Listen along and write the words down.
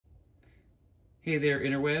Hey there,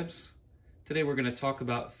 interwebs. Today we're going to talk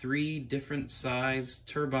about 3 different size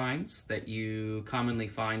turbines that you commonly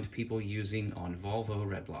find people using on Volvo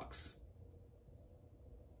Redblocks.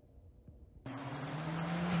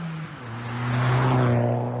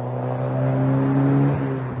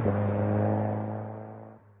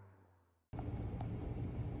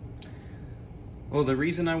 Well, the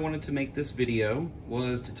reason I wanted to make this video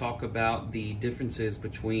was to talk about the differences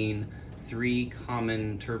between 3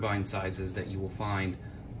 common turbine sizes that you will find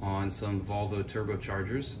on some Volvo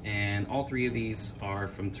turbochargers, and all 3 of these are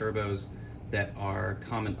from turbos that are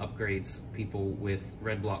common upgrades people with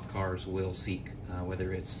Redblock cars will seek,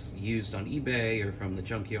 whether it's used on eBay or from the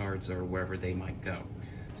junkyards or wherever they might go.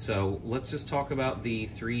 So let's just talk about the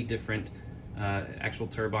 3 different actual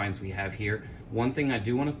turbines we have here. One thing I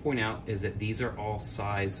do want to point out is that these are all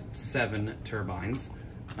size 7 turbines.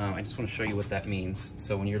 I just want to show you what that means.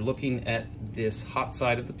 So when you're looking at this hot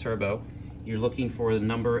side of the turbo, you're looking for the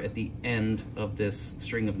number at the end of this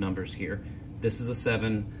string of numbers here. This is a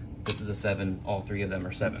 7, this is a 7, all 3 of them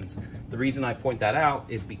are 7s. The reason I point that out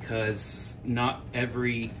is because not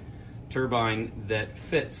every turbine that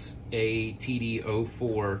fits a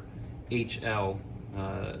TD04HL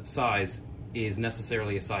size is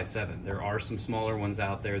necessarily a size 7. There are some smaller ones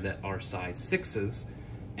out there that are size 6s,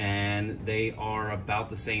 and they are about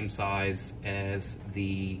the same size as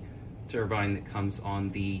the turbine that comes on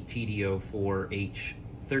the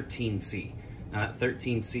TD04H13C. Now that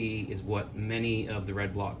 13C is what many of the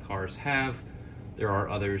Redblock cars have. There are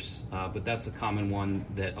others, but that's a common one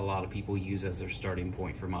that a lot of people use as their starting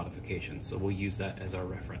point for modification. So we'll use that as our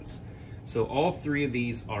reference. So all 3 of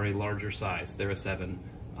these are a larger size. They're a 7.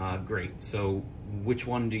 Great. So which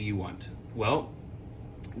one do you want? Well,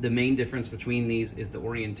 the main difference between these is the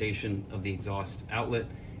orientation of the exhaust outlet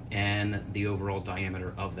and the overall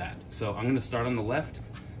diameter of that. So I'm going to start on the left.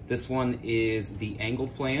 This one is the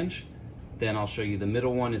angled flange. Then I'll show you the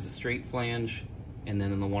middle one is a straight flange. And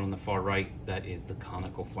then the one on the far right, that is the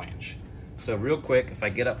conical flange. So real quick, if I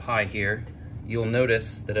get up high here, you'll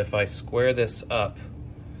notice that if I square this up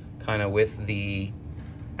kind of with the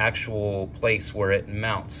actual place where it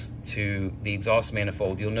mounts to the exhaust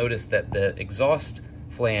manifold, you'll notice that the exhaust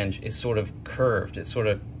flange is sort of curved. It sort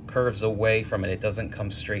of curves away from it. It doesn't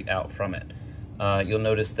come straight out from it. You'll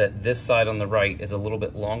notice that this side on the right is a little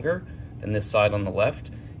bit longer than this side on the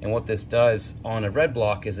left. And what this does on a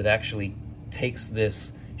Redblock is it actually takes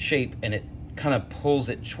this shape and it kind of pulls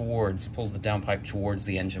the downpipe towards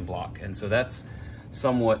the engine block. And so that's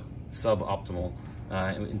somewhat suboptimal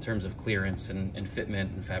in terms of clearance and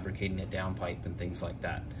fitment and fabricating a downpipe and things like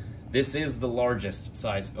that. This is the largest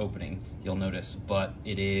size opening, you'll notice, but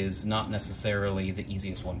it is not necessarily the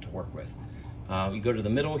easiest one to work with. We go to the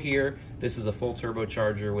middle here. This is a full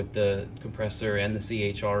turbocharger with the compressor and the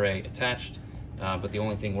CHRA attached, but the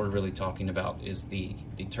only thing we're really talking about is the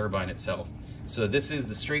turbine itself. So this is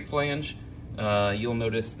the straight flange. You'll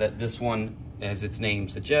notice that this one, as its name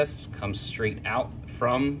suggests, comes straight out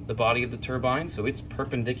from the body of the turbine, so it's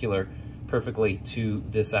perpendicular perfectly to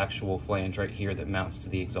this actual flange right here that mounts to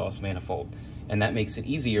the exhaust manifold, and that makes it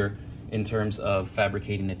easier in terms of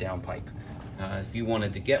fabricating a downpipe. If you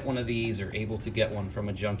wanted to get one of these or able to get one from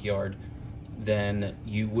a junkyard, then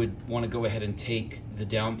you would want to go ahead and take the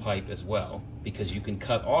downpipe as well, because you can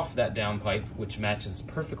cut off that downpipe, which matches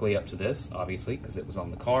perfectly up to this, obviously, because it was on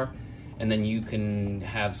the car, and then you can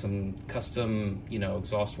have some custom,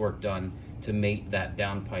 exhaust work done to mate that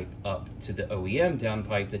downpipe up to the OEM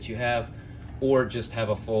downpipe that you have, or just have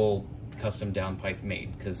a full custom downpipe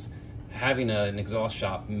made, because having an exhaust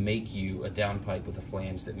shop make you a downpipe with a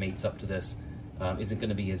flange that mates up to this isn't going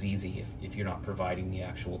to be as easy if you're not providing the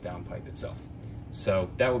actual downpipe itself. So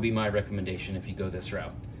that would be my recommendation if you go this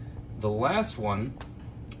route. The last one,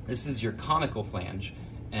 this is your conical flange,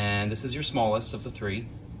 and this is your smallest of the 3.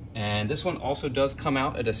 And this one also does come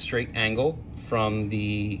out at a straight angle from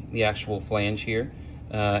the actual flange here.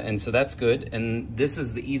 And so that's good. And this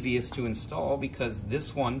is the easiest to install because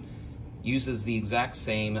this one uses the exact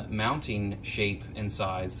same mounting shape and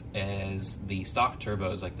size as the stock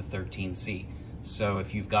turbos like the 13C. So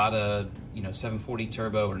if you've got a 740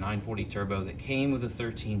 turbo or 940 turbo that came with a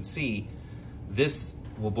 13C, this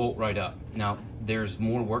will bolt right up. Now there's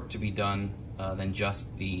more work to be done than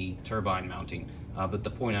just the turbine mounting. But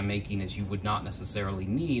the point I'm making is you would not necessarily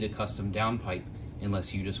need a custom downpipe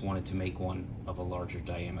unless you just wanted to make one of a larger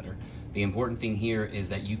diameter. The important thing here is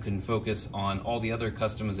that you can focus on all the other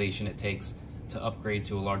customization it takes to upgrade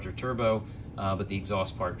to a larger turbo, but the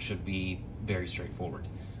exhaust part should be very straightforward.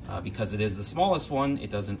 Because it is the smallest one,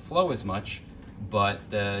 it doesn't flow as much, but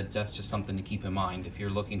that's just something to keep in mind. If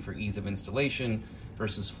you're looking for ease of installation,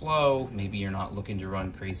 versus flow. Maybe you're not looking to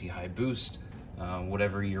run crazy high boost,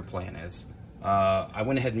 whatever your plan is. I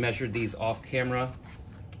went ahead and measured these off camera.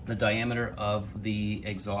 The diameter of the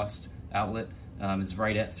exhaust outlet is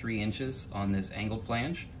right at 3 inches on this angled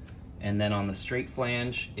flange. And then on the straight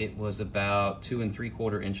flange, it was about 2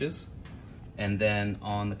 3/4 inches. And then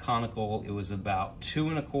on the conical, it was about 2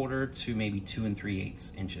 1/4 to maybe 2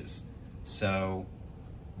 3/8 inches. So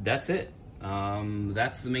that's it.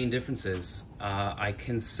 That's the main differences. I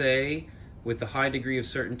can say with a high degree of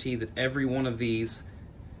certainty that every one of these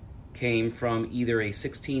came from either a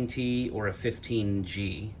 16T or a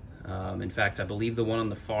 15G. In fact, I believe the one on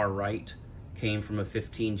the far right came from a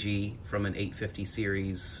 15G from an 850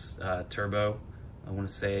 series turbo. I want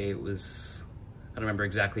to say it was, I don't remember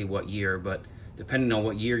exactly what year, but depending on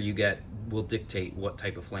what year you get will dictate what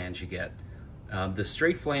type of flange you get. The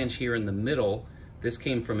straight flange here in the middle, this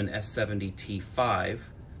came from an S70 T5,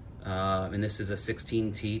 and this is a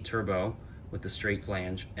 16T turbo with the straight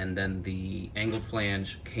flange, and then the angled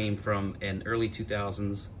flange came from an early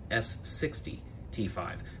 2000s S60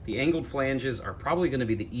 T5. The angled flanges are probably going to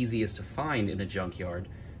be the easiest to find in a junkyard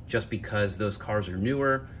just because those cars are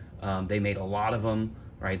newer. They made a lot of them,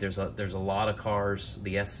 right? There's a lot of cars,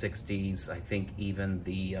 the S60s, I think even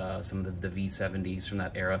the some of the V70s from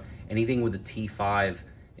that era. Anything with a T5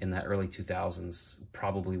 in that early 2000s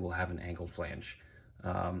probably will have an angled flange.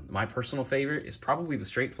 My personal favorite is probably the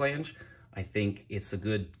straight flange. I think it's a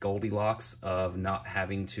good Goldilocks of not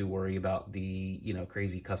having to worry about the, you know,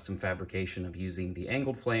 crazy custom fabrication of using the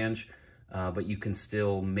angled flange, but you can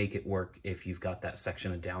still make it work if you've got that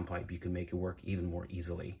section of downpipe. You can make it work even more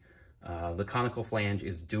easily. The conical flange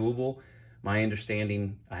is doable. My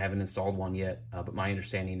understanding, I haven't installed one yet, but my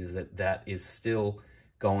understanding is that that is still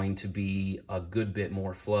going to be a good bit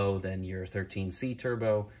more flow than your 13C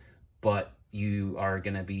turbo, but you are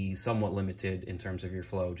going to be somewhat limited in terms of your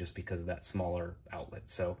flow just because of that smaller outlet.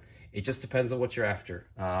 So it just depends on what you're after.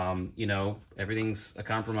 You know, everything's a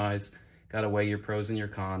compromise. Got to weigh your pros and your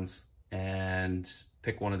cons and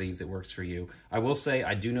pick one of these that works for you. I will say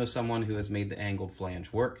I do know someone who has made the angled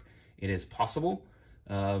flange work. It is possible,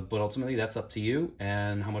 but ultimately that's up to you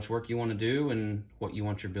and how much work you want to do and what you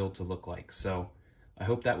want your build to look like. So I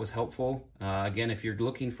hope that was helpful. Again, if you're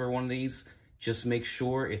looking for one of these, just make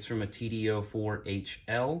sure it's from a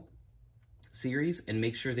TD04HL series and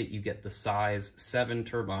make sure that you get the size 7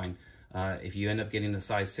 turbine. If you end up getting the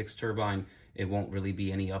size 6 turbine, it won't really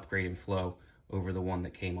be any upgrade in flow over the one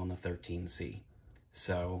that came on the 13C.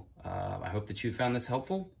 So I hope that you found this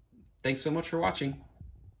helpful. Thanks so much for watching.